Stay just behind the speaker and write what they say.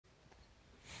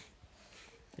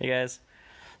Hey guys.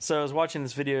 So I was watching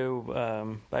this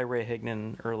video by Ray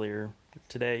Hignan earlier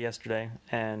yesterday,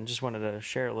 and just wanted to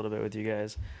share a little bit with you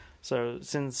guys. So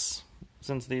since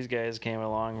these guys came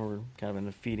along, we're kind of in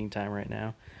a feeding time right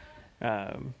now.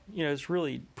 It's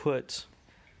really put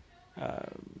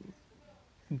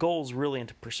goals really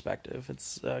into perspective.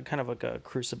 It's kind of like a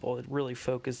crucible. It really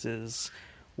focuses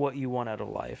what you want out of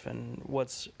life and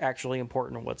what's actually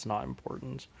important and what's not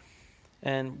important.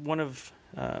 And one of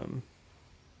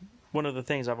the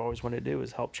things I've always wanted to do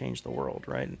is help change the world,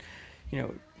 right? And,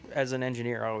 as an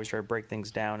engineer, I always try to break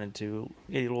things down into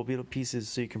little pieces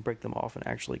so you can break them off and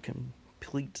actually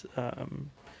complete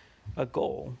a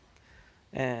goal.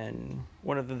 And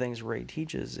one of the things Ray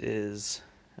teaches is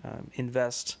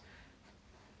invest,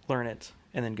 learn it,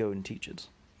 and then go and teach it.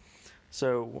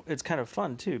 So it's kind of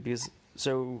fun too, because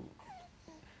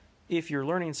if you're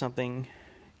learning something,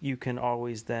 you can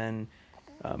always then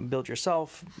build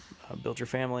yourself, build your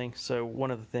family. So one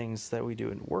of the things that we do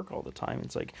in work all the time,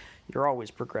 it's like you're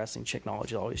always progressing,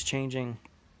 technology is always changing,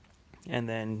 and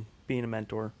then being a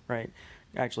mentor, right?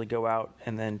 Actually go out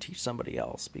and then teach somebody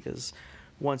else, because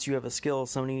once you have a skill,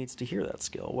 somebody needs to hear that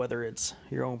skill, whether it's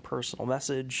your own personal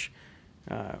message,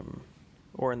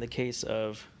 or in the case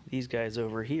of these guys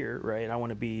over here, right? I want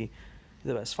to be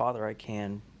the best father I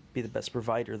can, be the best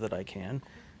provider that I can.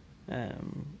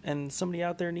 And somebody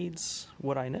out there needs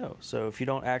what I know. So if you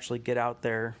don't actually get out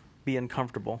there, be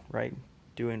uncomfortable, right,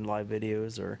 doing live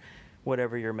videos or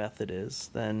whatever your method is,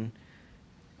 then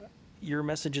your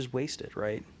message is wasted,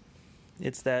 right?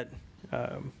 It's that,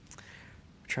 I'm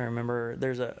trying to remember,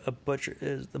 there's a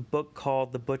book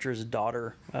called The Butcher's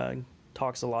Daughter,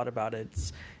 talks a lot about it.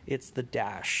 It's the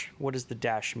dash. What does the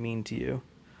dash mean to you?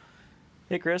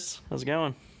 Hey Chris, how's it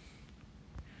going?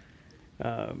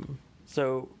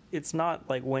 So it's not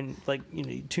like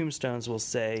tombstones will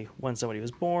say when somebody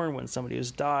was born, when somebody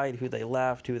was died, who they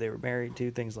left, who they were married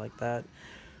to, things like that.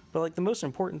 But the most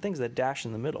important thing is that dash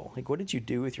in the middle. What did you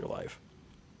do with your life?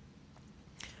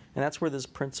 And that's where this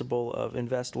principle of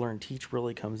invest, learn, teach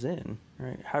really comes in,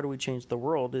 right? How do we change the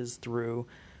world is through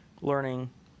learning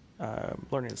a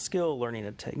skill, learning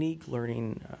a technique,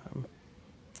 learning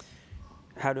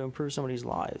how to improve somebody's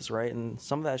lives, right? And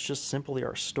some of that's just simply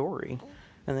our story,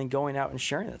 and then going out and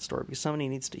sharing that story because somebody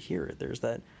needs to hear it. There's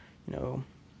that,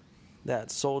 that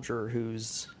soldier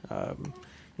who's,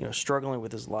 struggling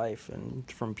with his life and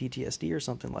from PTSD or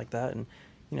something like that, and,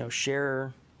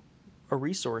 share a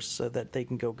resource so that they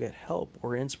can go get help,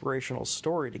 or an inspirational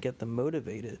story to get them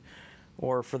motivated.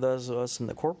 Or for those of us in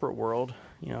the corporate world,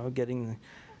 getting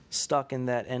stuck in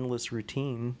that endless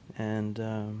routine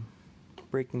and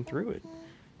breaking through it.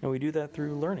 And we do that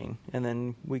through learning, and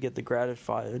then we get the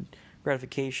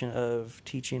gratification of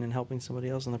teaching and helping somebody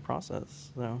else in the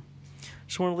process. So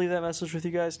just want to leave that message with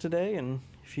you guys today, and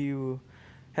if you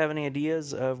have any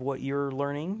ideas of what you're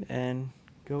learning, and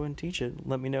go and teach it,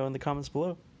 let me know in the comments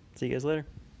below. See you guys later.